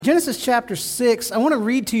Genesis chapter 6, I want to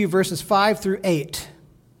read to you verses 5 through 8.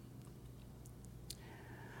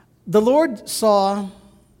 The Lord saw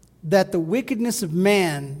that the wickedness of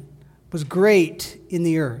man was great in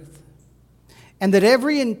the earth, and that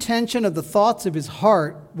every intention of the thoughts of his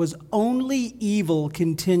heart was only evil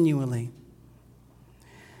continually.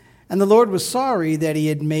 And the Lord was sorry that he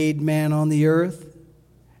had made man on the earth,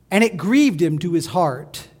 and it grieved him to his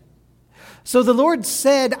heart. So the Lord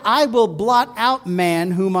said, I will blot out man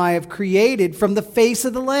whom I have created from the face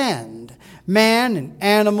of the land, man and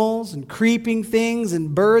animals and creeping things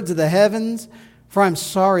and birds of the heavens, for I'm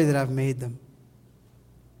sorry that I've made them.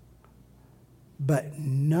 But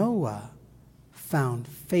Noah found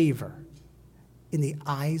favor in the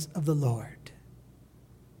eyes of the Lord.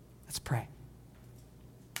 Let's pray.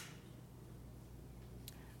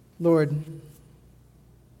 Lord,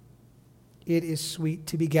 it is sweet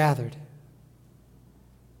to be gathered.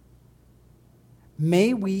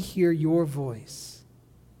 May we hear your voice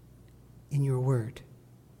in your word.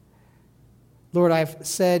 Lord, I've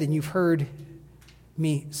said and you've heard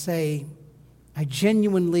me say, I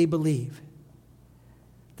genuinely believe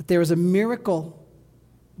that there is a miracle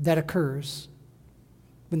that occurs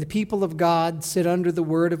when the people of God sit under the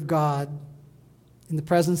word of God in the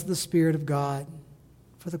presence of the Spirit of God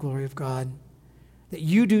for the glory of God. That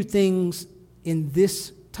you do things in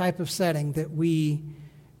this type of setting that we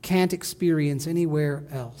can't experience anywhere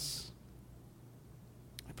else.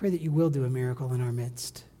 I pray that you will do a miracle in our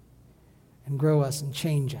midst and grow us and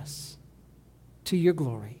change us to your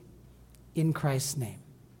glory. In Christ's name,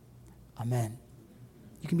 amen.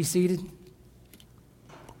 You can be seated.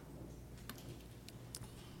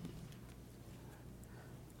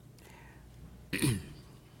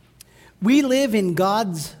 We live in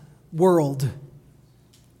God's world.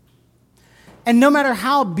 And no matter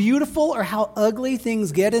how beautiful or how ugly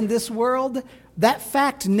things get in this world, that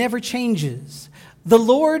fact never changes. The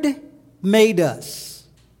Lord made us.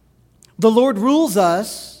 The Lord rules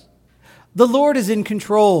us. The Lord is in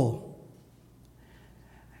control.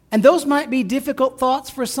 And those might be difficult thoughts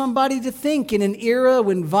for somebody to think in an era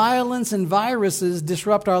when violence and viruses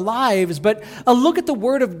disrupt our lives. But a look at the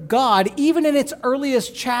Word of God, even in its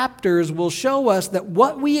earliest chapters, will show us that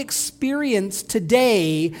what we experience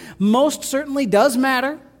today most certainly does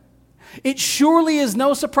matter. It surely is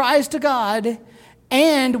no surprise to God.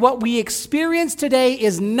 And what we experience today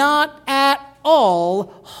is not at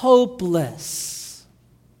all hopeless.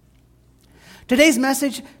 Today's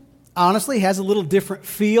message honestly has a little different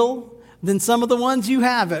feel than some of the ones you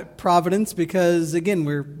have at Providence because, again,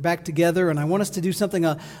 we're back together and I want us to do something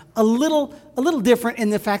a little different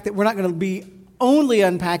in the fact that we're not going to be only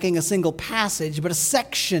unpacking a single passage, but a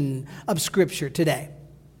section of Scripture today.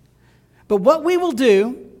 But what we will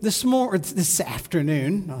do this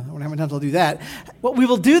afternoon, I don't have time to do that. What we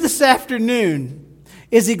will do this afternoon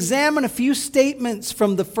is examine a few statements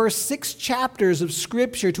from the first 6 chapters of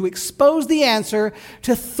Scripture to expose the answer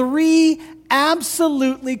to 3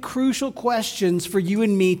 absolutely crucial questions for you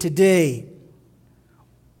and me today.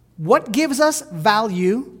 What gives us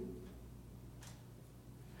value?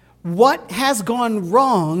 What has gone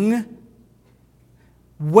wrong?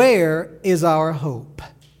 Where is our hope?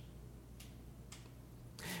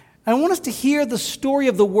 I want us to hear the story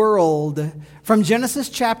of the world from Genesis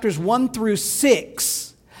chapters 1 through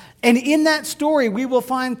 6. And in that story, we will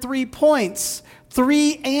find 3 points,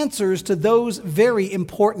 3 answers to those very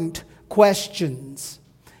important questions.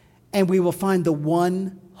 And we will find the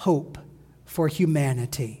one hope for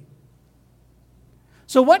humanity.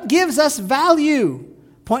 So what gives us value?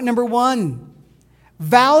 Point number 1,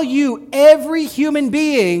 value every human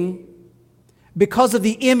being because of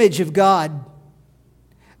the image of God.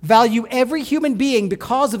 Value every human being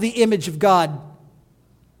because of the image of God.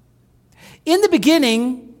 In the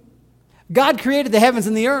beginning, God created the heavens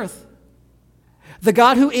and the earth. The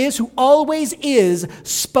God who is, who always is,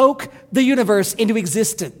 spoke the universe into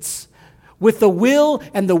existence. With the will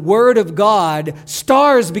and the word of God,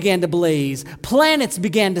 stars began to blaze, planets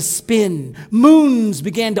began to spin, moons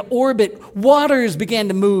began to orbit, waters began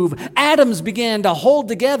to move, atoms began to hold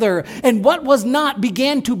together, and what was not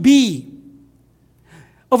began to be.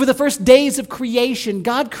 Over the first days of creation,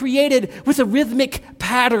 God created with a rhythmic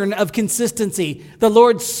pattern of consistency. The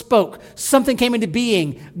Lord spoke. Something came into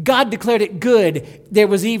being. God declared it good. There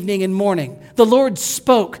was evening and morning. The Lord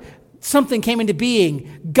spoke. Something came into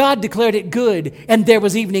being. God declared it good, and there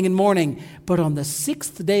was evening and morning. But on the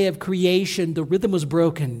 6th day of creation, the rhythm was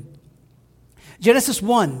broken. Genesis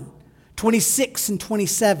 1, 26 and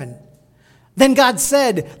 27. Then God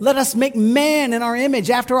said, let us make man in our image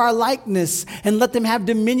after our likeness, and let them have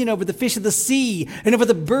dominion over the fish of the sea, and over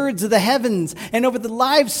the birds of the heavens, and over the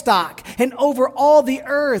livestock, and over all the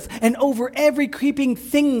earth, and over every creeping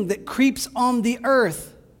thing that creeps on the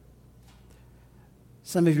earth.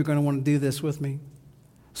 Some of you are going to want to do this with me.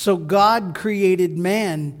 So God created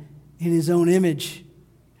man in his own image.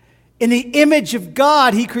 In the image of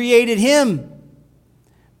God, he created him.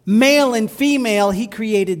 Male and female, he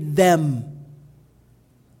created them.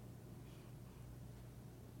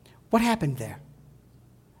 What happened there?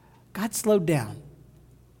 God slowed down.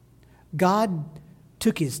 God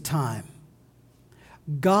took his time.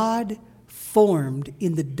 God formed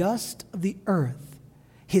in the dust of the earth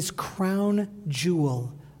his crown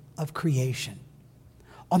jewel of creation.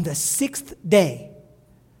 On the sixth day,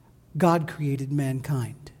 God created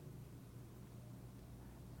mankind.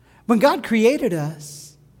 When God created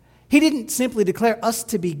us, he didn't simply declare us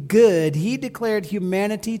to be good. He declared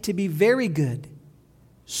humanity to be very good.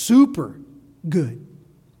 Super good.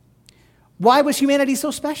 Why was humanity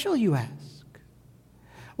so special, you ask?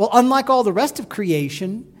 Well, unlike all the rest of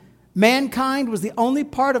creation, mankind was the only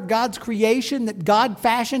part of God's creation that God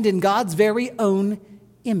fashioned in God's very own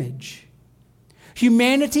image.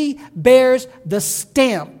 Humanity bears the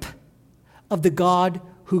stamp of the God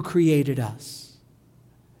who created us.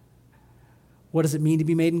 What does it mean to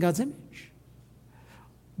be made in God's image?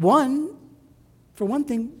 For one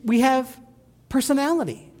thing, we have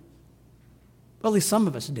personality. Well, at least some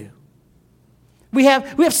of us do. We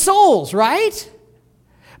have souls, right?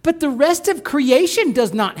 But the rest of creation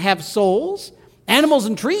does not have souls. Animals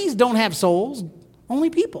and trees don't have souls, only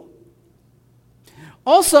people.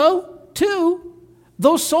 Also, two,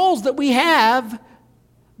 those souls that we have,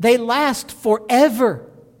 they last forever.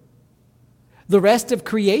 The rest of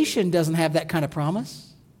creation doesn't have that kind of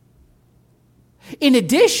promise. In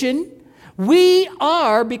addition,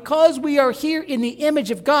 because we are here in the image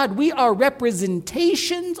of God, we are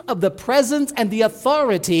representations of the presence and the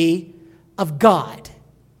authority of God.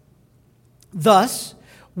 Thus,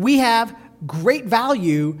 we have great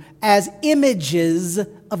value as images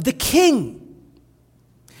of the King.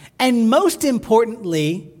 And most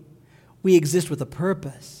importantly, we exist with a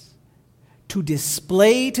purpose. To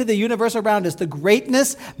display to the universe around us the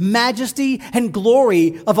greatness, majesty, and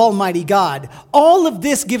glory of Almighty God. All of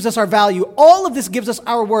this gives us our value. All of this gives us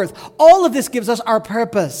our worth. All of this gives us our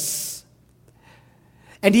purpose.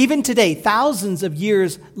 And even today, thousands of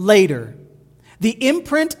years later, the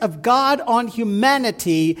imprint of God on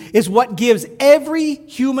humanity is what gives every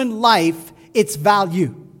human life its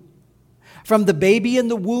value. From the baby in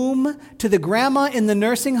the womb to the grandma in the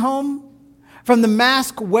nursing home, from the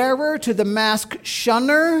mask wearer to the mask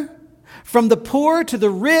shunner, from the poor to the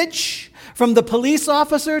rich, from the police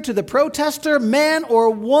officer to the protester, man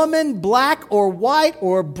or woman, black or white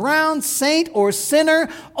or brown, saint or sinner,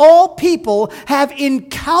 all people have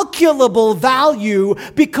incalculable value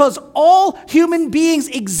because all human beings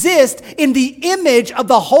exist in the image of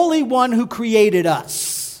the Holy One who created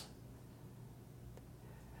us.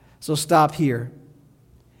 So stop here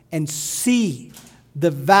and see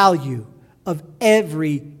the value of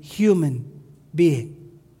every human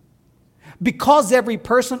being. Because every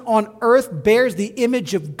person on earth bears the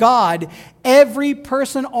image of God, every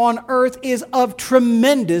person on earth is of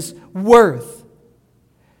tremendous worth.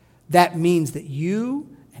 That means that you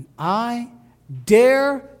and I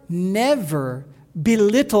dare never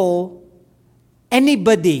belittle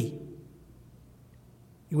anybody.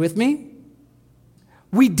 You with me?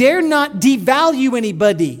 We dare not devalue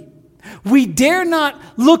anybody. We dare not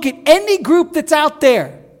look at any group that's out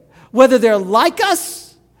there, whether they're like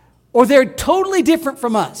us or they're totally different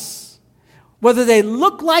from us, whether they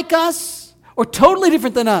look like us or totally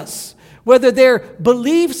different than us, whether their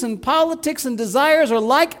beliefs and politics and desires are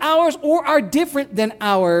like ours or are different than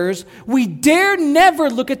ours. We dare never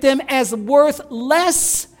look at them as worth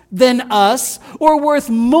less than us or worth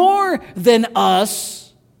more than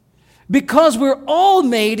us, because we're all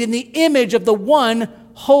made in the image of the one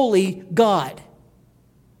holy God.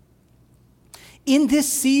 In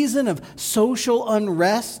this season of social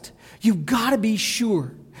unrest, you've got to be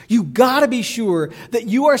sure that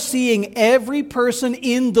you are seeing every person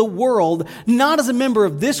in the world not as a member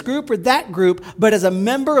of this group or that group, but as a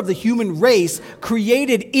member of the human race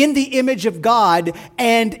created in the image of God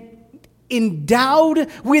and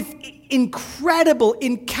endowed with incredible,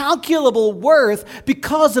 incalculable worth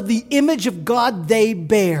because of the image of God they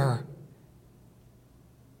bear.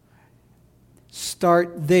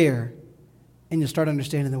 Start there, and you'll start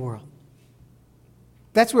understanding the world.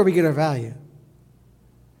 That's where we get our value.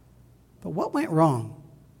 But what went wrong?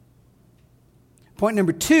 Point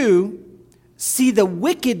number 2, see the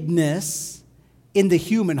wickedness in the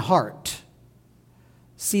human heart.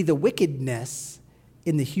 See the wickedness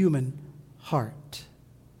in the human heart.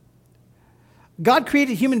 God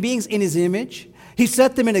created human beings in his image. He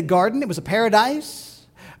set them in a garden. It was a paradise.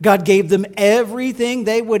 God gave them everything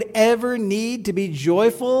they would ever need to be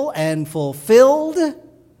joyful and fulfilled.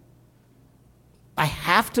 I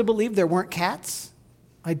have to believe there weren't cats.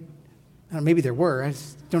 Maybe there were. I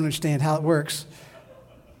just don't understand how it works.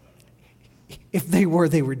 If they were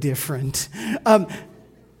different. God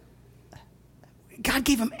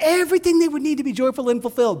gave them everything they would need to be joyful and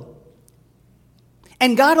fulfilled.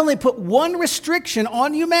 And God only put one restriction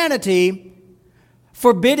on humanity,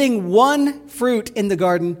 forbidding one fruit in the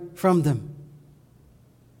garden from them.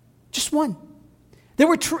 Just one. There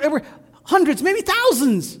were hundreds, maybe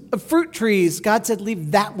thousands of fruit trees. God said,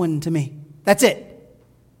 leave that one to me. That's it.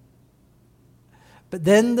 But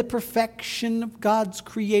then the perfection of God's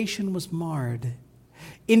creation was marred.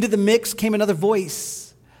 Into the mix came another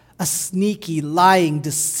voice, a sneaky, lying,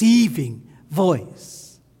 deceiving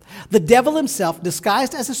voice. The devil himself,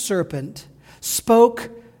 disguised as a serpent, spoke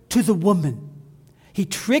to the woman. He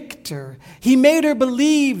tricked her. He made her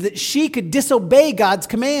believe that she could disobey God's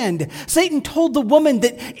command. Satan told the woman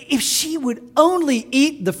that if she would only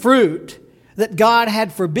eat the fruit that God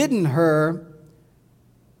had forbidden her,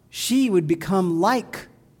 she would become like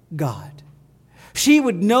God. She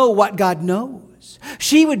would know what God knows.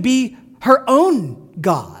 She would be her own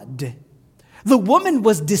God. The woman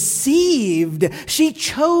was deceived. She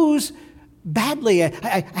chose badly.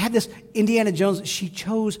 I had this Indiana Jones. She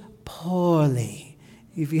chose poorly.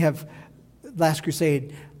 If you have Last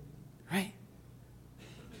Crusade, right?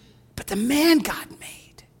 But the man God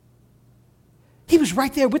made, he was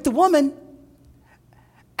right there with the woman.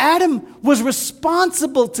 Adam was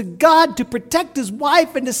responsible to God to protect his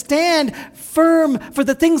wife and to stand firm for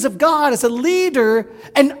the things of God as a leader.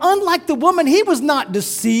 And unlike the woman, he was not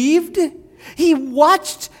deceived.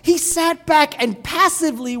 He sat back and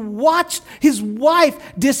passively watched his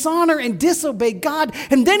wife dishonor and disobey God.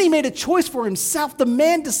 And then he made a choice for himself. The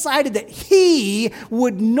man decided that he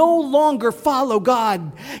would no longer follow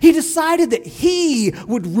God. He decided that he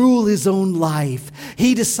would rule his own life.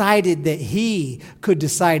 He decided that he could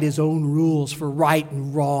decide his own rules for right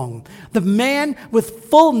and wrong. The man with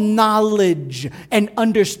full knowledge and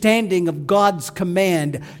understanding of God's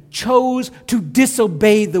command chose to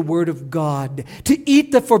disobey the word of God, to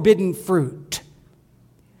eat the forbidden fruit.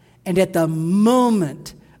 And at the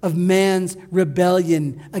moment of man's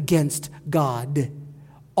rebellion against God,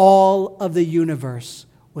 all of the universe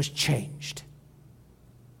was changed.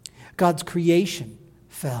 God's creation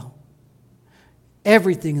fell.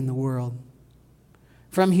 Everything in the world,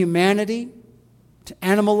 from humanity to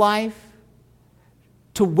animal life,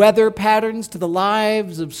 to weather patterns, to the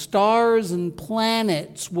lives of stars and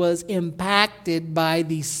planets, was impacted by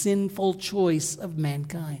the sinful choice of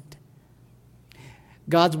mankind.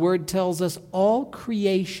 God's word tells us all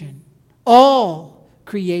creation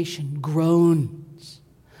groans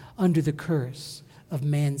under the curse of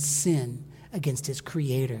man's sin against his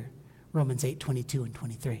Creator. Romans 8:22 and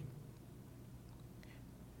 23.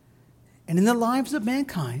 And in the lives of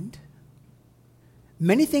mankind,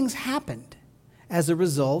 many things happened as a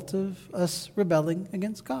result of us rebelling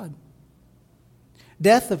against God.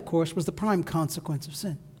 Death, of course, was the prime consequence of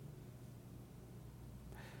sin.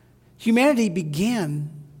 Humanity began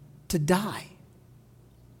to die.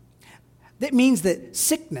 That means that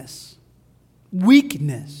sickness,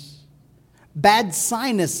 weakness, bad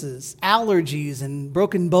sinuses, allergies, and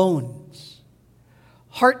broken bones,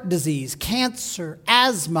 heart disease, cancer,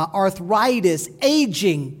 asthma, arthritis,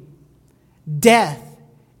 aging, death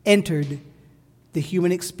entered the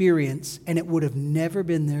human experience, and it would have never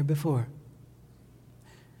been there before.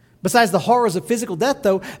 Besides the horrors of physical death,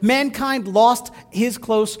 though, mankind lost his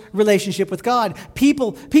close relationship with God.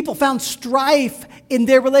 People found strife in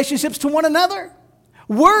their relationships to one another.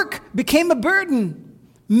 Work became a burden.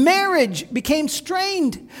 Marriage became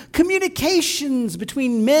strained. Communications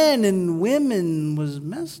between men and women was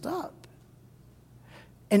messed up.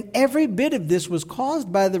 And every bit of this was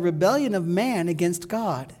caused by the rebellion of man against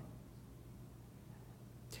God.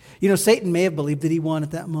 You know, Satan may have believed that he won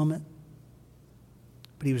at that moment,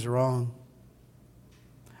 but he was wrong.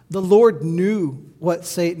 The Lord knew what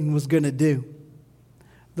Satan was going to do.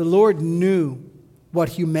 The Lord knew what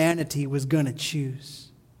humanity was going to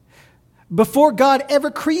choose. Before God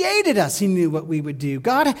ever created us, he knew what we would do.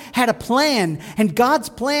 God had a plan, and God's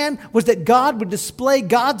plan was that God would display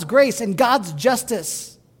God's grace and God's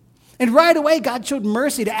justice. And right away, God showed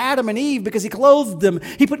mercy to Adam and Eve because he clothed them.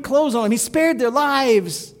 He put clothes on them. He spared their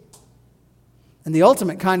lives. And the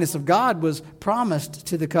ultimate kindness of God was promised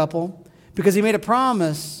to the couple because he made a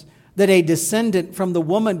promise that a descendant from the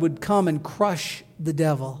woman would come and crush the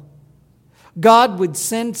devil. God would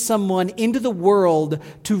send someone into the world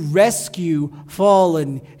to rescue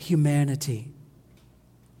fallen humanity.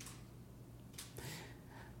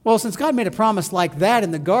 Well, since God made a promise like that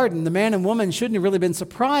in the garden, the man and woman shouldn't have really been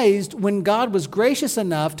surprised when God was gracious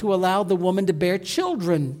enough to allow the woman to bear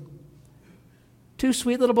children. 2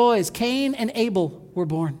 sweet little boys, Cain and Abel, were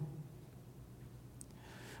born.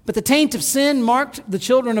 But the taint of sin marked the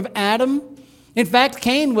children of Adam. In fact,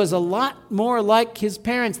 Cain was a lot more like his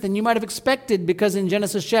parents than you might have expected, because in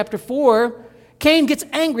Genesis chapter 4, Cain gets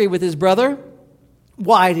angry with his brother.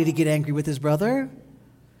 Why did he get angry with his brother?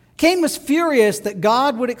 Cain was furious that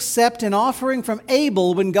God would accept an offering from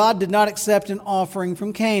Abel when God did not accept an offering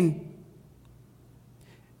from Cain.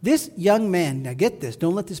 This young man, now get this,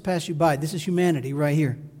 don't let this pass you by. This is humanity right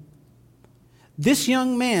here. This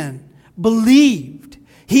young man believed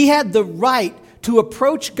he had the right to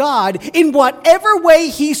approach God in whatever way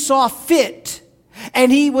he saw fit,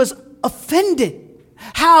 and he was offended.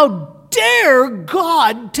 How dare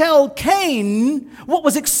God tell Cain what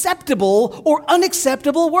was acceptable or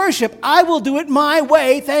unacceptable worship? I will do it my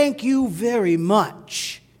way, thank you very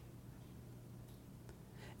much.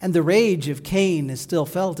 And the rage of Cain is still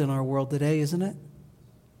felt in our world today, isn't it?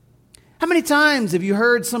 How many times have you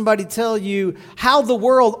heard somebody tell you how the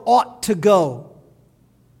world ought to go?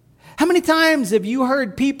 How many times have you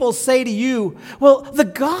heard people say to you, well, the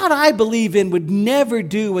God I believe in would never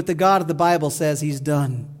do what the God of the Bible says he's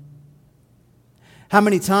done? How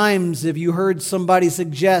many times have you heard somebody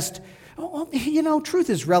suggest, oh, truth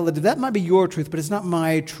is relative. That might be your truth, but it's not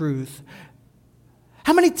my truth.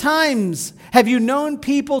 How many times have you known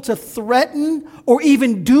people to threaten or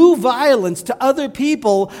even do violence to other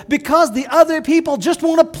people because the other people just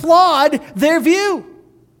won't applaud their view?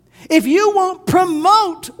 If you won't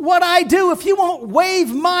promote what I do, if you won't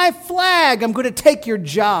wave my flag, I'm going to take your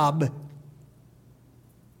job.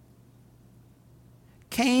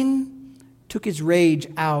 Cain took his rage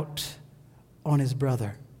out on his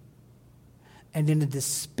brother. And in a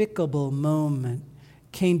despicable moment,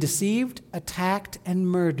 Cain deceived, attacked, and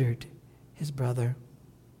murdered his brother.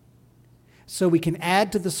 So we can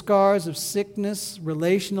add to the scars of sickness,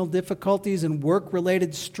 relational difficulties, and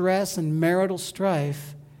work-related stress and marital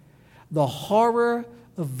strife, the horror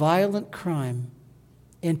of violent crime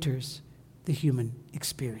enters the human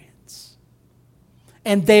experience.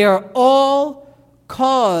 And they are all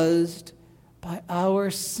caused by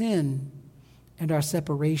our sin and our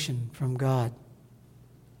separation from God.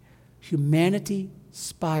 Humanity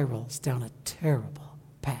spirals down a terrible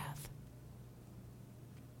path.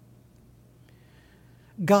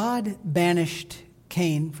 God banished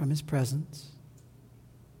Cain from his presence,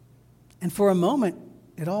 and for a moment,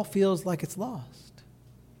 it all feels like it's lost.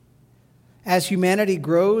 As humanity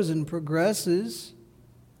grows and progresses,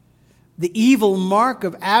 the evil mark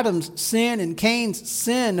of Adam's sin and Cain's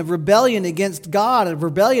sin of rebellion against God, of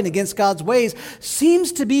rebellion against God's ways,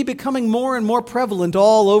 seems to be becoming more and more prevalent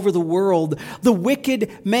all over the world. The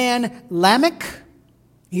wicked man Lamech,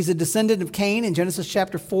 he's a descendant of Cain in Genesis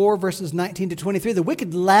chapter 4, verses 19 to 23. The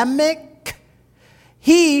wicked Lamech,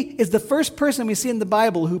 he is the first person we see in the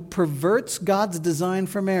Bible who perverts God's design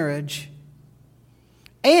for marriage.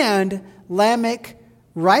 And Lamech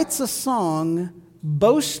writes a song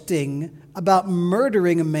boasting about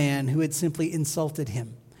murdering a man who had simply insulted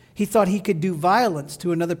him. He thought he could do violence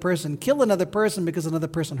to another person, kill another person because another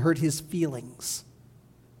person hurt his feelings.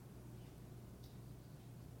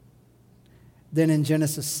 Then in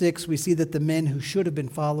Genesis 6, we see that the men who should have been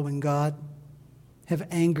following God have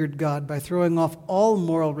angered God by throwing off all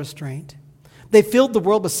moral restraint. They filled the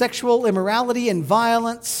world with sexual immorality and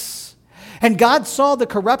violence. And God saw the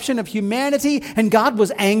corruption of humanity, and God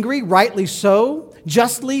was angry, rightly so,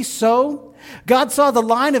 justly so. God saw the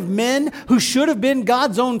line of men who should have been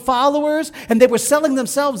God's own followers, and they were selling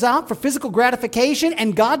themselves out for physical gratification,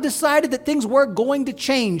 and God decided that things were going to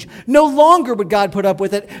change. No longer would God put up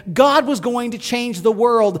with it. God was going to change the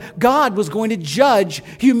world. God was going to judge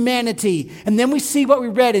humanity. And then we see what we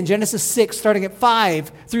read in Genesis 6, starting at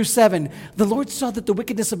 5 through 7. The Lord saw that the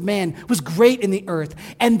wickedness of man was great in the earth,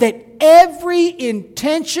 and that every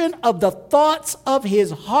intention of the thoughts of his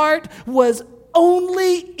heart was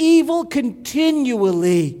only evil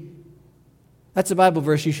continually. That's a Bible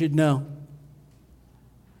verse you should know.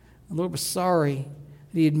 The Lord was sorry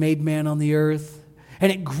that he had made man on the earth,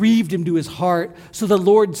 and it grieved him to his heart. So the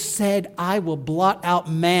Lord said, I will blot out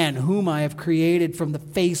man, whom I have created from the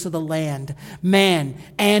face of the land, man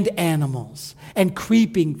and animals, and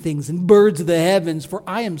creeping things, and birds of the heavens, for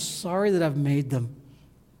I am sorry that I've made them.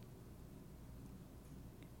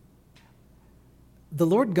 The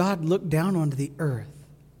Lord God looked down onto the earth,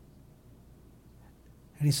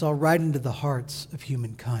 and he saw right into the hearts of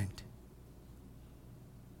humankind.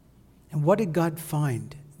 And what did God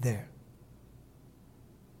find there?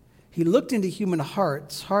 He looked into human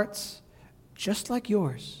hearts just like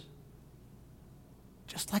yours,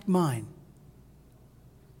 just like mine.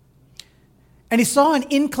 And he saw an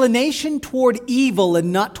inclination toward evil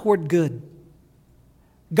and not toward good.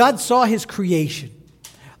 God saw his creation,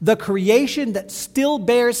 the creation that still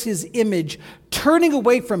bears his image, turning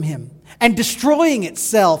away from him and destroying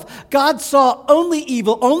itself. God saw only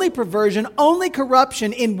evil, only perversion, only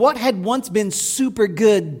corruption in what had once been super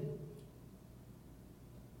good.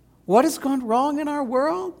 What has gone wrong in our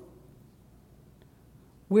world?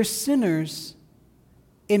 We're sinners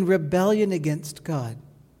in rebellion against God.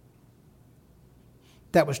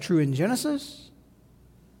 That was true in Genesis,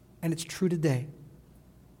 and it's true today.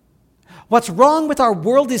 What's wrong with our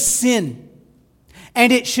world is sin,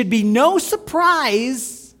 and it should be no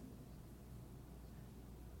surprise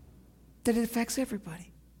that it affects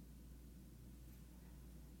everybody.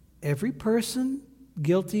 Every person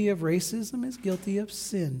guilty of racism is guilty of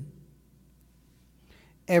sin.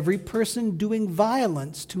 Every person doing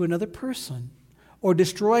violence to another person or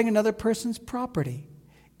destroying another person's property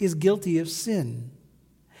is guilty of sin.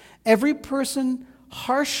 Every person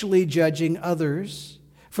harshly judging others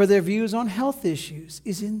for their views on health issues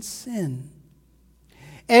is in sin.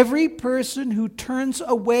 Every person who turns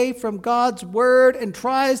away from God's word and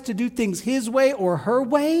tries to do things his way or her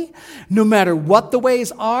way, no matter what the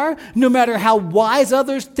ways are, no matter how wise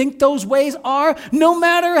others think those ways are, no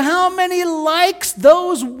matter how many likes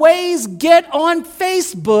those ways get on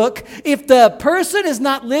Facebook, if the person is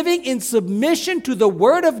not living in submission to the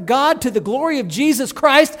word of God, to the glory of Jesus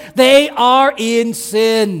Christ, they are in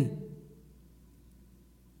sin.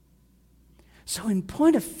 So in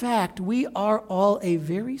point of fact, we are all a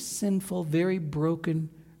very sinful, very broken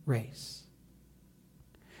race.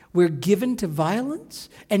 We're given to violence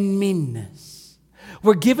and meanness.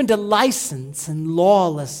 We're given to license and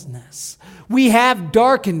lawlessness. We have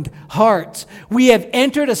darkened hearts. We have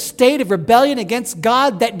entered a state of rebellion against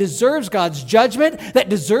God that deserves God's judgment, that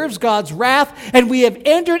deserves God's wrath, and we have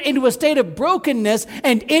entered into a state of brokenness,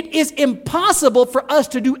 and it is impossible for us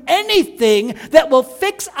to do anything that will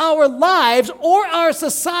fix our lives or our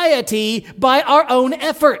society by our own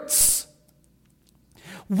efforts.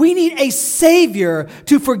 We need a Savior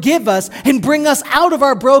to forgive us and bring us out of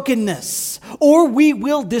our brokenness, or we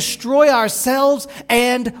will destroy ourselves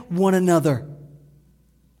and one another.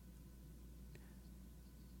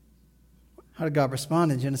 How did God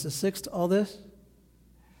respond in Genesis 6 to all this?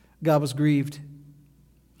 God was grieved.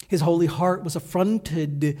 His holy heart was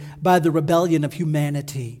affronted by the rebellion of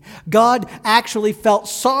humanity. God actually felt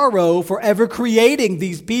sorrow for ever creating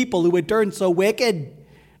these people who had turned so wicked.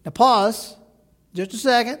 Now pause. Just a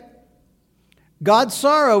second. God's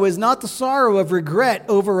sorrow is not the sorrow of regret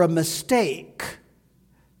over a mistake.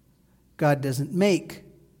 God doesn't make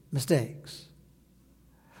mistakes.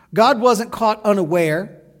 God wasn't caught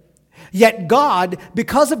unaware. Yet God,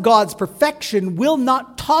 because of God's perfection, will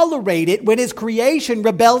not tolerate it when his creation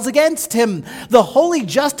rebels against him. The holy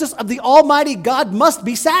justice of the Almighty God must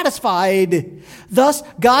be satisfied. Thus,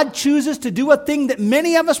 God chooses to do a thing that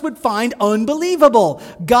many of us would find unbelievable.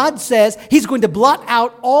 God says he's going to blot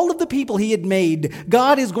out all of the people he had made.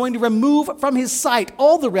 God is going to remove from his sight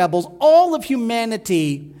all the rebels, all of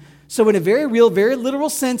humanity. So in a very real, very literal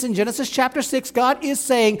sense, in Genesis chapter 6, God is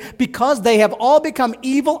saying, because they have all become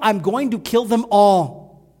evil, I'm going to kill them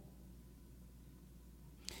all.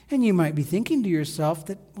 And you might be thinking to yourself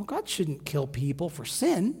that, well, God shouldn't kill people for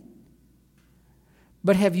sin.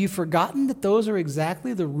 But have you forgotten that those are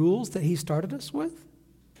exactly the rules that he started us with?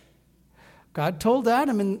 God told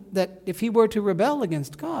Adam that if he were to rebel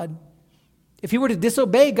against God, if he were to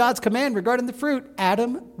disobey God's command regarding the fruit,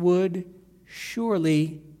 Adam would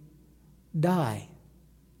surely die.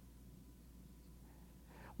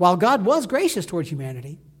 While God was gracious towards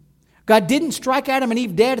humanity, God didn't strike Adam and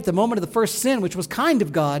Eve dead at the moment of the first sin, which was kind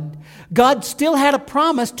of God. God still had a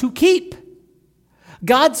promise to keep.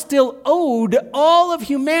 God still owed all of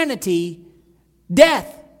humanity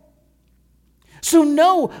death. So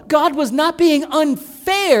no, God was not being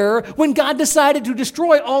unfair when God decided to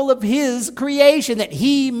destroy all of his creation that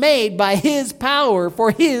he made by his power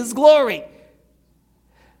for his glory.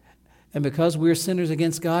 And because we're sinners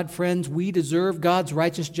against God, friends, we deserve God's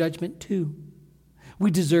righteous judgment too.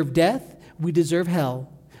 We deserve death. We deserve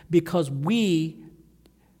hell because we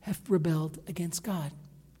have rebelled against God.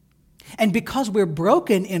 And because we're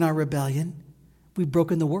broken in our rebellion, we've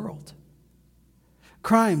broken the world.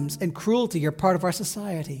 Crimes and cruelty are part of our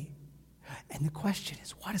society. And the question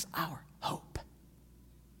is, what is our hope?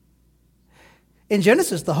 In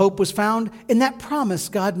Genesis, the hope was found in that promise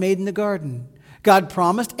God made in the garden. God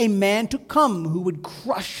promised a man to come who would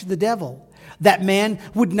crush the devil. That man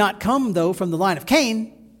would not come, though, from the line of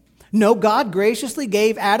Cain. No, God graciously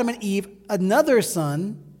gave Adam and Eve another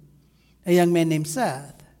son, a young man named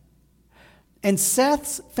Seth. And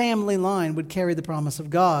Seth's family line would carry the promise of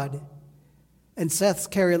God. And Seth's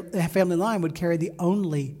family line would carry the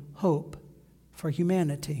only hope for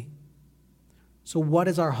humanity. So what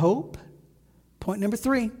is our hope? Point number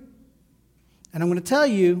 3. And I'm going to tell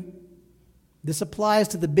you, this applies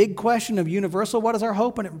to the big question of universal, what is our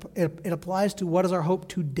hope? And it applies to what is our hope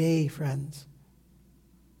today, friends.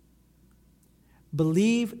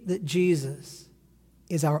 Believe that Jesus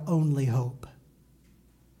is our only hope.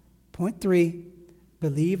 Point 3,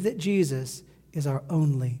 believe that Jesus is our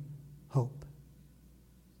only hope.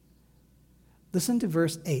 Listen to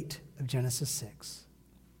verse 8 of Genesis 6.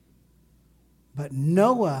 But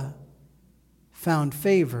Noah found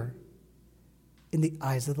favor in the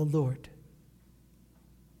eyes of the Lord.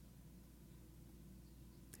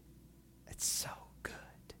 It's so good.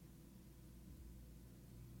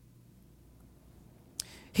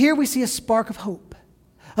 Here we see a spark of hope,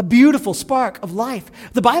 a beautiful spark of life.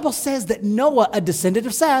 The Bible says that Noah, a descendant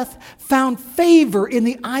of Seth, found favor in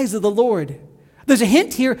the eyes of the Lord. There's a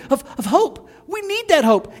hint here of hope. We need that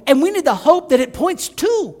hope, and we need the hope that it points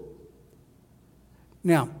to.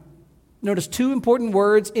 Now, notice 2 important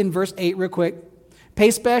words in verse 8 real quick.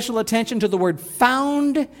 Pay special attention to the word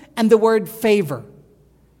found and the word favor.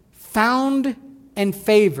 Found and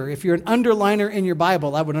favor. If you're an underliner in your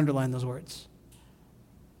Bible, I would underline those words.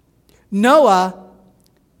 Noah,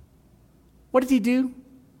 what did he do?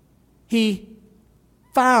 He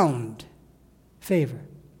found favor.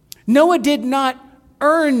 Noah did not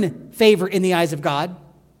earn favor in the eyes of God.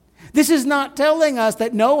 This is not telling us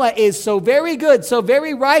that Noah is so very good, so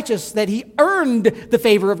very righteous that he earned the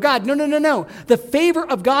favor of God. No. The favor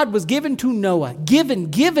of God was given to Noah,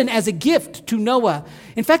 given as a gift to Noah.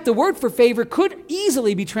 In fact, the word for favor could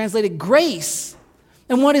easily be translated grace.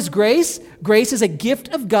 And what is grace? Grace is a gift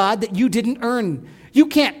of God that you didn't earn. You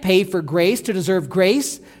can't pay for grace to deserve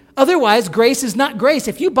grace. Otherwise, grace is not grace.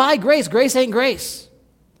 If you buy grace, grace ain't grace.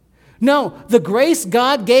 No, the grace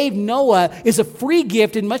God gave Noah is a free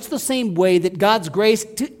gift in much the same way that God's grace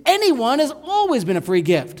to anyone has always been a free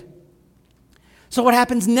gift. So what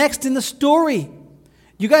happens next in the story?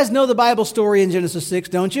 You guys know the Bible story in Genesis 6,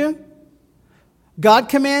 don't you? God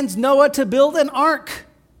commands Noah to build an ark,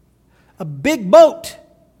 a big boat.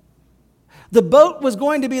 The boat was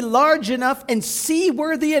going to be large enough and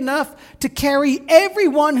seaworthy enough to carry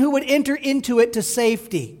everyone who would enter into it to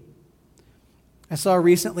safety. I saw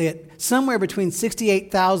recently at somewhere between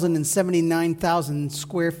 68,000 and 79,000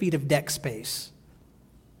 square feet of deck space.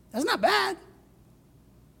 That's not bad.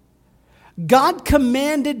 God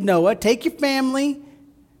commanded Noah, take your family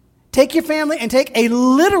and take a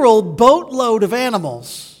literal boatload of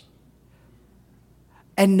animals.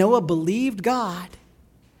 And Noah believed God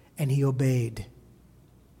and he obeyed.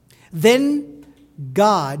 Then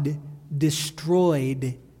God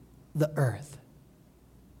destroyed the earth.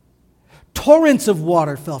 Torrents of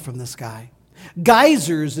water fell from the sky.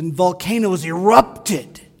 Geysers and volcanoes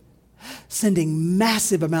erupted, sending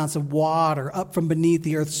massive amounts of water up from beneath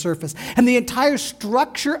the earth's surface. And the entire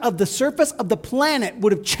structure of the surface of the planet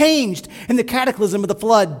would have changed in the cataclysm of the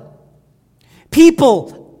flood.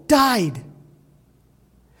 People died.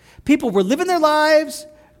 People were living their lives,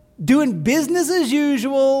 doing business as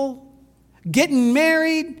usual, getting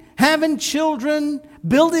married, having children,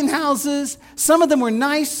 building houses. Some of them were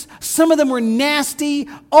nice. Some of them were nasty.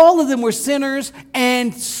 All of them were sinners.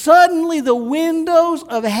 And suddenly the windows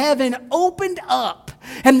of heaven opened up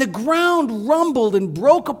and the ground rumbled and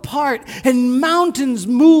broke apart and mountains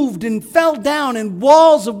moved and fell down and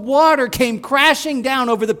walls of water came crashing down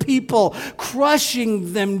over the people,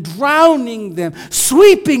 crushing them, drowning them,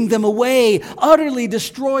 sweeping them away, utterly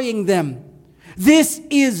destroying them. This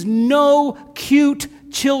is no cute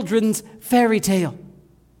children's fairy tale.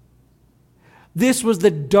 This was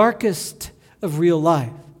the darkest of real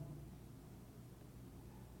life.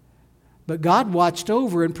 But God watched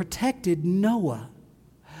over and protected Noah.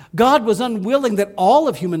 God was unwilling that all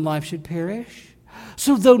of human life should perish.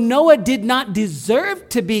 So though Noah did not deserve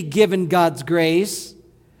to be given God's grace,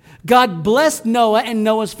 God blessed Noah and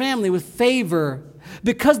Noah's family with favor.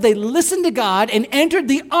 Because they listened to God and entered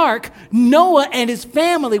the ark, Noah and his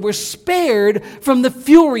family were spared from the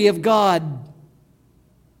fury of God.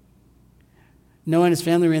 Noah and his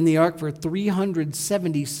family were in the ark for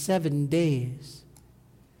 377 days.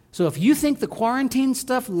 So if you think the quarantine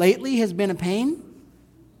stuff lately has been a pain,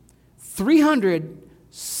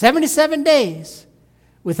 377 days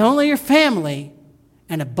with only your family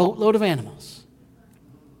and a boatload of animals.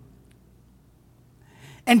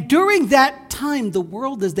 And during that time, the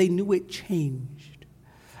world as they knew it changed.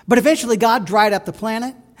 But eventually God dried up the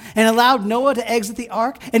planet and allowed Noah to exit the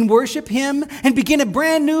ark and worship him and begin a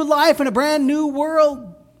brand new life in a brand new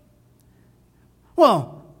world.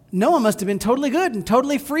 Well, Noah must have been totally good and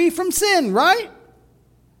totally free from sin, right?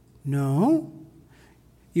 No.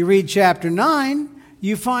 You read chapter 9,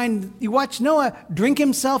 you watch Noah drink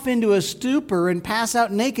himself into a stupor and pass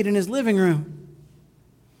out naked in his living room.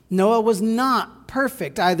 Noah was not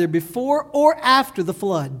perfect either before or after the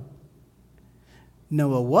flood.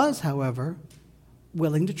 Noah was, however,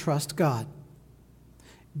 willing to trust God.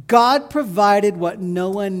 God provided what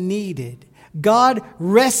Noah needed. God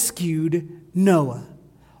rescued Noah.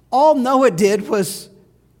 All Noah did was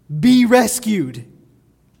be rescued.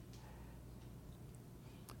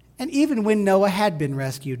 And even when Noah had been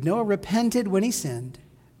rescued, Noah repented when he sinned.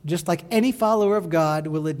 Just like any follower of God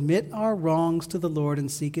will admit our wrongs to the Lord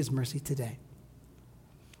and seek his mercy today.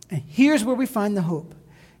 And here's where we find the hope.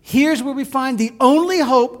 Here's where we find the only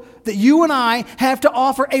hope that you and I have to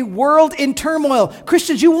offer a world in turmoil.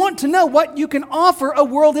 Christians, you want to know what you can offer a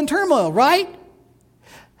world in turmoil, right?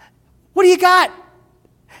 What do you got?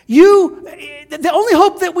 The only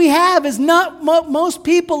hope that we have is not what most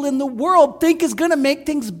people in the world think is going to make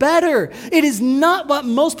things better. It is not what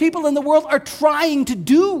most people in the world are trying to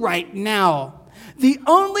do right now. The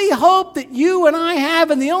only hope that you and I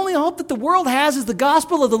have, and the only hope that the world has, is the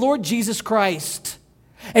gospel of the Lord Jesus Christ.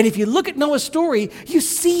 And if you look at Noah's story, you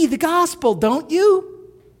see the gospel, don't you?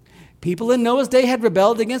 People in Noah's day had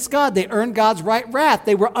rebelled against God. They earned God's right wrath.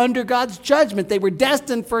 They were under God's judgment. They were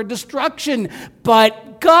destined for destruction.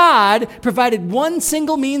 But God provided one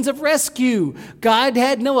single means of rescue. God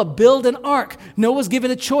had Noah build an ark. Noah was given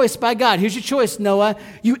a choice by God. Here's your choice, Noah.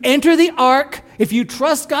 You enter the ark. If you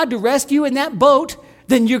trust God to rescue in that boat,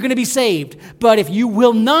 then you're going to be saved. But if you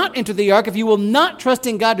will not enter the ark, if you will not trust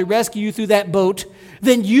in God to rescue you through that boat,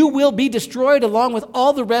 then you will be destroyed along with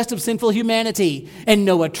all the rest of sinful humanity. And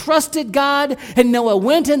Noah trusted God, and Noah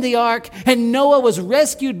went in the ark, and Noah was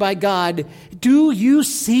rescued by God. Do you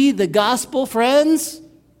see the gospel, friends?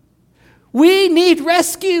 We need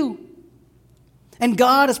rescue. And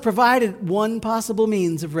God has provided one possible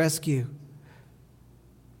means of rescue.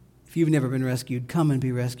 If you've never been rescued, come and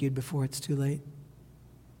be rescued before it's too late.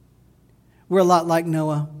 We're a lot like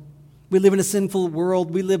Noah. We live in a sinful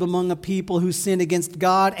world. We live among a people who sin against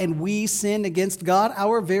God, and we sin against God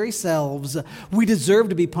our very selves. We deserve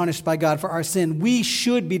to be punished by God for our sin. We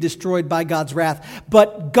should be destroyed by God's wrath.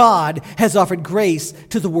 But God has offered grace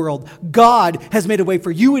to the world. God has made a way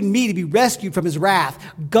for you and me to be rescued from his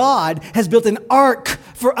wrath. God has built an ark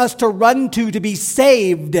for us to run to be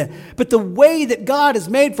saved. But the way that God has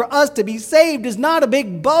made for us to be saved is not a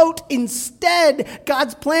big boat. Instead,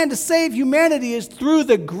 God's plan to save humanity is through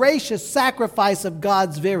the gracious sacrifice of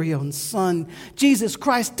God's very own Son. Jesus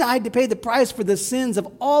Christ died to pay the price for the sins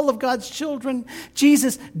of all of God's children.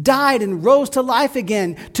 Jesus died and rose to life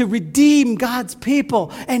again to redeem God's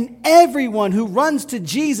people. And everyone who runs to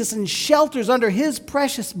Jesus and shelters under his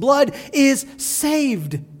precious blood is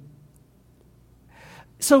saved.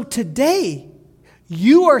 So today,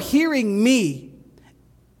 you are hearing me,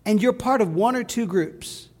 and you're part of one or two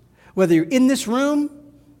groups. Whether you're in this room,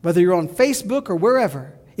 whether you're on Facebook or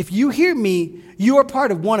wherever, if you hear me, you are part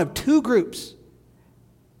of one of two groups.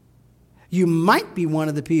 You might be one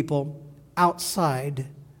of the people outside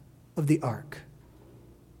of the ark.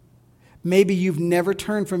 Maybe you've never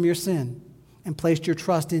turned from your sin and placed your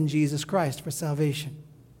trust in Jesus Christ for salvation.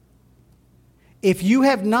 If you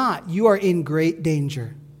have not, you are in great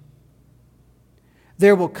danger.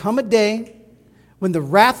 There will come a day when the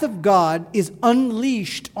wrath of God is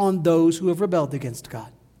unleashed on those who have rebelled against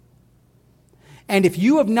God. And if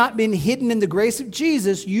you have not been hidden in the grace of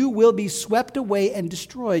Jesus, you will be swept away and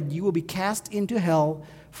destroyed. You will be cast into hell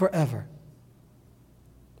forever.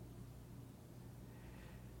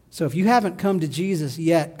 So if you haven't come to Jesus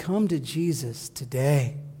yet, come to Jesus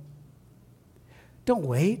today. Don't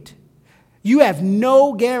wait. You have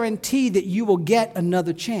no guarantee that you will get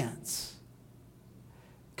another chance.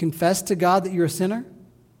 Confess to God that you're a sinner.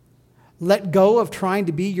 Let go of trying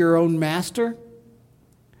to be your own master.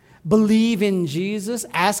 Believe in Jesus.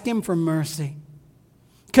 Ask him for mercy.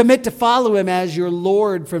 Commit to follow him as your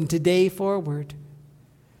Lord from today forward.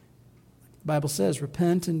 The Bible says,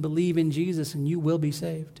 repent and believe in Jesus and you will be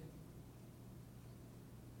saved.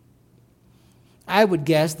 I would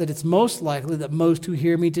guess that it's most likely that most who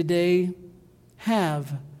hear me today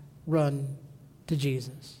have run to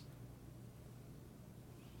Jesus.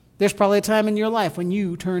 There's probably a time in your life when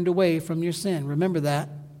you turned away from your sin. Remember that.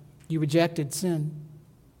 You rejected sin.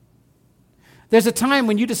 There's a time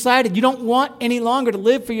when you decided you don't want any longer to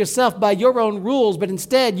live for yourself by your own rules, but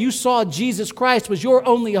instead you saw Jesus Christ was your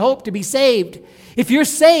only hope to be saved. If you're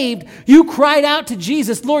saved, you cried out to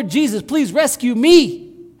Jesus, Lord Jesus, please rescue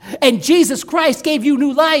me. And Jesus Christ gave you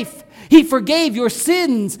new life. He forgave your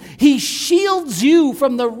sins. He shields you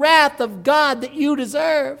from the wrath of God that you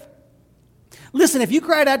deserve. Listen, if you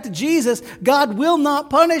cried out to Jesus, God will not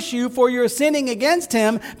punish you for your sinning against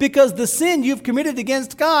him because the sin you've committed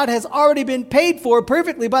against God has already been paid for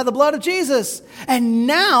perfectly by the blood of Jesus. And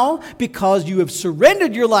now, because you have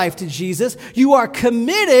surrendered your life to Jesus, you are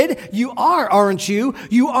committed, aren't you?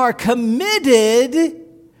 You are committed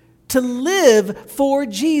to live for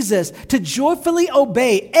Jesus, to joyfully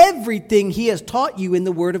obey everything he has taught you in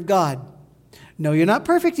the Word of God. No, you're not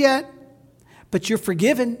perfect yet, but you're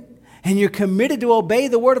forgiven. And you're committed to obey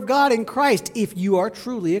the Word of God in Christ if you are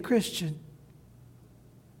truly a Christian.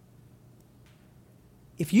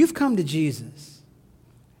 If you've come to Jesus,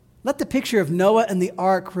 let the picture of Noah and the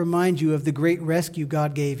ark remind you of the great rescue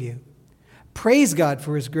God gave you. Praise God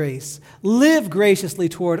for his grace. Live graciously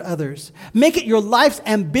toward others. Make it your life's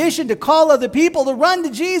ambition to call other people to run to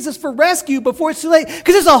Jesus for rescue before it's too late.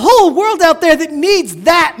 Because there's a whole world out there that needs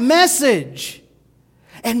that message.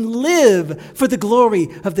 And live for the glory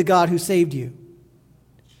of the God who saved you.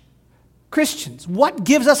 Christians, what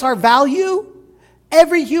gives us our value?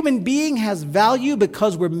 Every human being has value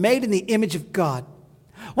because we're made in the image of God.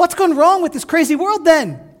 What's gone wrong with this crazy world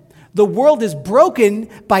then? The world is broken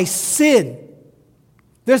by sin.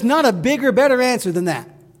 There's not a bigger, better answer than that.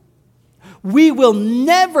 We will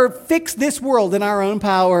never fix this world in our own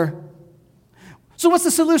power. So what's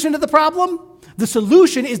the solution to the problem? The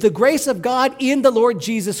solution is the grace of God in the Lord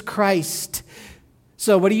Jesus Christ.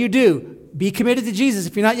 So what do? Be committed to Jesus.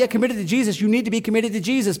 If you're not yet committed to Jesus, you need to be committed to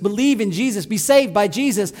Jesus. Believe in Jesus. Be saved by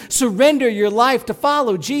Jesus. Surrender your life to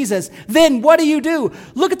follow Jesus. Then what do?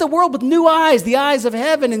 Look at the world with new eyes, the eyes of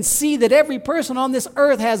heaven, and see that every person on this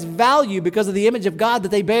earth has value because of the image of God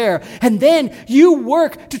that they bear. And then you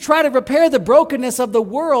work to try to repair the brokenness of the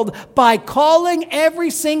world by calling every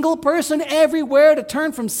single person everywhere to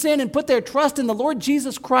turn from sin and put their trust in the Lord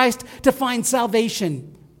Jesus Christ to find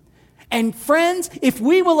salvation. And friends, if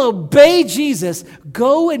we will obey Jesus,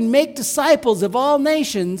 go and make disciples of all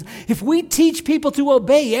nations, if we teach people to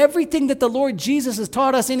obey everything that the Lord Jesus has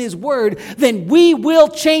taught us in his word, then we will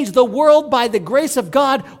change the world by the grace of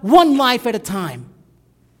God, one life at a time.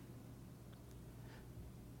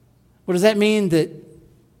 What does that mean? That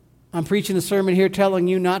I'm preaching a sermon here telling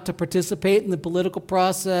you not to participate in the political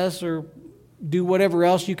process or do whatever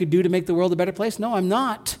else you could do to make the world a better place? No, I'm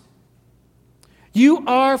not. You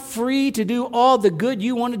are free to do all the good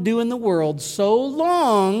you want to do in the world so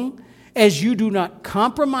long as you do not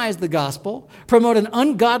compromise the gospel, promote an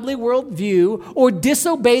ungodly worldview, or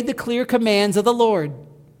disobey the clear commands of the Lord.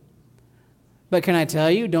 But can I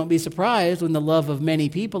tell you, don't be surprised when the love of many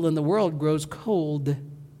people in the world grows cold,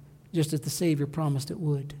 just as the Savior promised it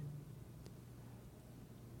would.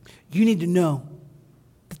 You need to know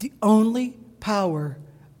that the only power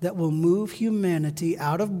that will move humanity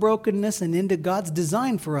out of brokenness and into God's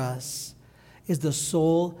design for us is the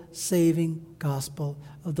soul-saving gospel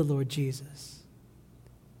of the Lord Jesus.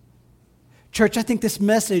 Church, I think this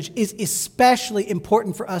message is especially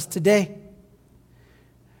important for us today.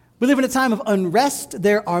 We live in a time of unrest.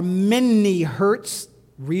 There are many hurts,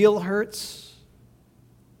 real hurts.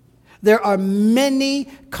 There are many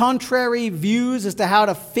contrary views as to how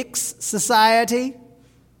to fix society.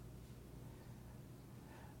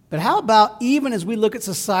 But how about even as we look at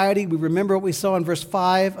society, we remember what we saw in verse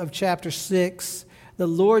 5 of chapter 6. The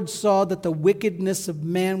Lord saw that the wickedness of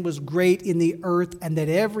man was great in the earth, and that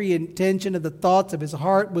every intention of the thoughts of his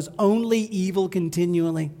heart was only evil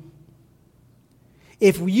continually.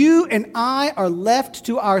 If you and I are left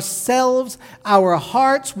to ourselves, our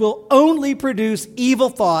hearts will only produce evil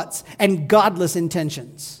thoughts and godless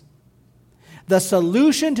intentions. The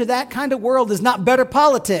solution to that kind of world is not better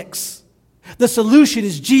politics. The solution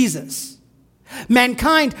is Jesus.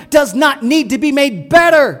 Mankind does not need to be made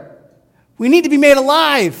better. We need to be made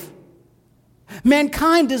alive.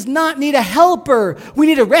 Mankind does not need a helper. We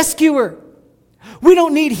need a rescuer. We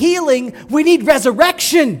don't need healing. We need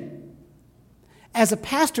resurrection. As a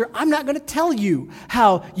pastor, I'm not going to tell you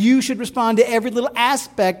how you should respond to every little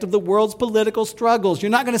aspect of the world's political struggles.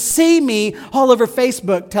 You're not going to see me all over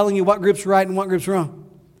Facebook telling you what group's right and what group's wrong.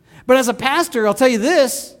 But as a pastor, I'll tell you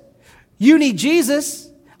this. You need Jesus.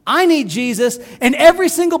 I need Jesus. And every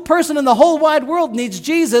single person in the whole wide world needs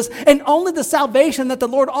Jesus. And only the salvation that the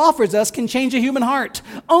Lord offers us can change a human heart.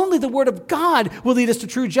 Only the Word of God will lead us to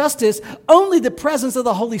true justice. Only the presence of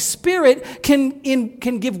the Holy Spirit can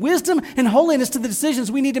give wisdom and holiness to the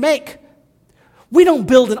decisions we need to make. We don't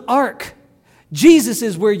build an ark. Jesus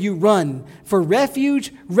is where you run for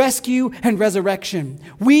refuge, rescue, and resurrection.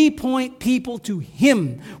 We point people to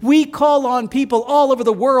Him. We call on people all over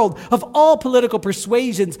the world of all political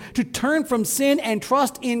persuasions to turn from sin and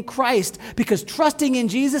trust in Christ, because trusting in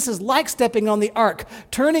Jesus is like stepping on the ark.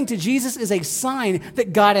 Turning to Jesus is a sign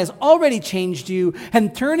that God has already changed you,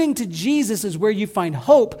 and turning to Jesus is where you find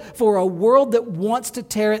hope for a world that wants to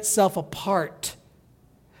tear itself apart.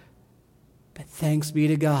 But thanks be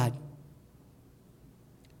to God.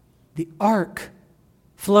 The ark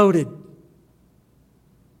floated.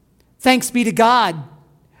 Thanks be to God,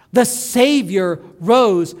 the Savior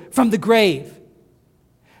rose from the grave.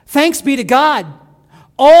 Thanks be to God,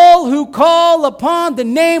 all who call upon the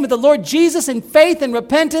name of the Lord Jesus in faith and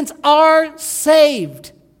repentance are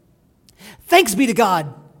saved. Thanks be to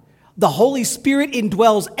God, the Holy Spirit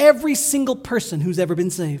indwells every single person who's ever been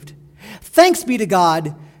saved. Thanks be to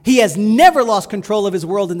God, He has never lost control of His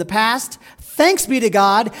world in the past. Thanks be to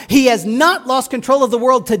God, He has not lost control of the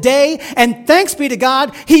world today. And thanks be to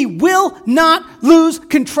God, He will not lose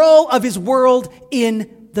control of His world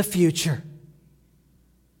in the future.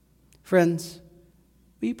 Friends,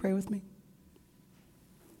 will you pray with me?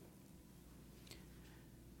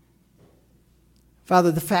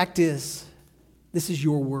 Father, the fact is, this is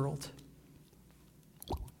your world.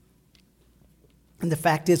 And the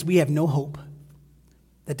fact is, we have no hope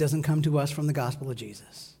that doesn't come to us from the gospel of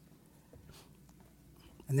Jesus.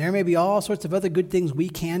 And there may be all sorts of other good things we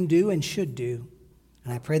can do and should do,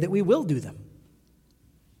 and I pray that we will do them.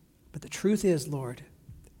 But the truth is, Lord,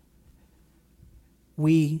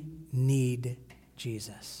 we need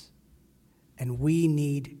Jesus, and we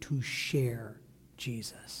need to share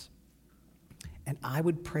Jesus. And I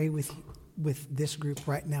would pray with this group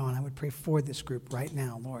right now, and I would pray for this group right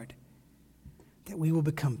now, Lord, that we will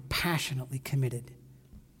become passionately committed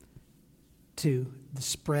to the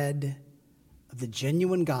spread of the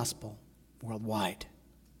genuine gospel worldwide.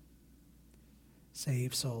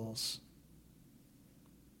 Save souls.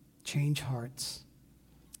 Change hearts.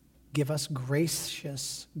 Give us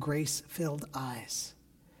gracious, grace-filled eyes.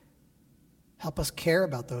 Help us care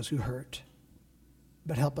about those who hurt,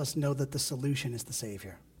 but help us know that the solution is the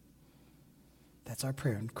Savior. That's our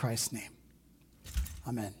prayer in Christ's name.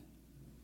 Amen.